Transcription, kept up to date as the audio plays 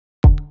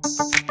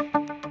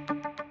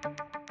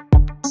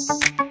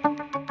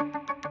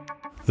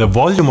The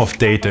volume of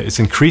data is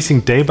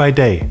increasing day by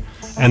day,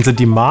 and the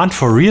demand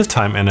for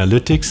real-time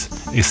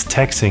analytics is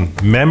taxing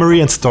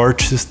memory and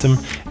storage system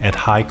at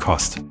high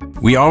cost.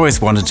 We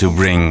always wanted to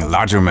bring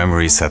larger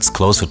memory sets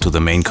closer to the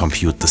main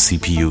compute, the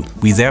CPU.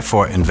 We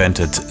therefore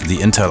invented the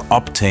Intel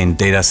Optane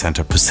data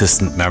center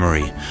persistent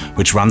memory,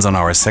 which runs on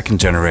our second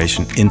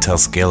generation Intel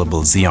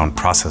Scalable Xeon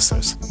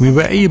processors. We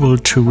were able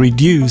to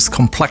reduce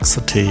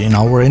complexity in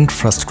our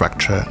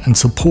infrastructure and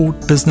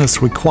support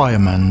business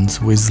requirements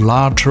with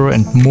larger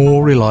and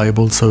more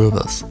reliable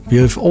servers. We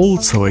have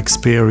also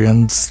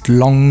experienced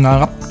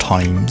longer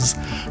uptimes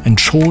and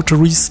shorter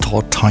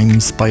restart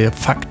times by a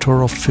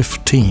factor of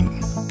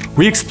 15.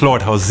 We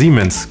explored how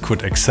Siemens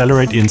could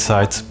accelerate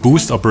insights,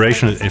 boost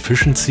operational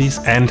efficiencies,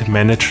 and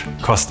manage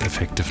cost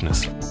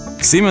effectiveness.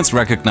 Siemens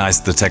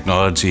recognized the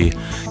technology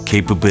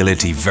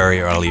capability very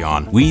early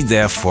on. We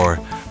therefore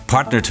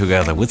partnered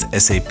together with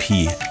SAP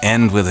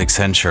and with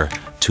Accenture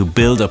to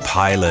build a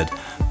pilot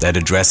that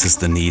addresses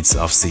the needs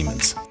of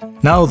Siemens.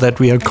 Now that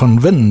we are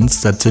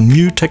convinced that the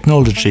new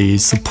technology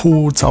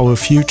supports our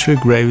future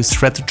growth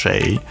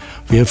strategy,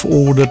 we have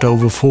ordered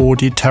over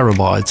 40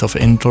 terabytes of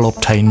Intel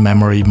Optane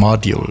memory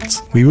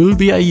modules. We will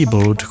be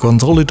able to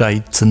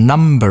consolidate the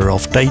number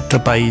of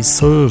database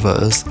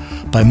servers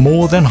by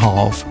more than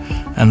half,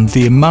 and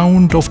the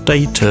amount of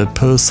data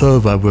per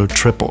server will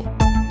triple.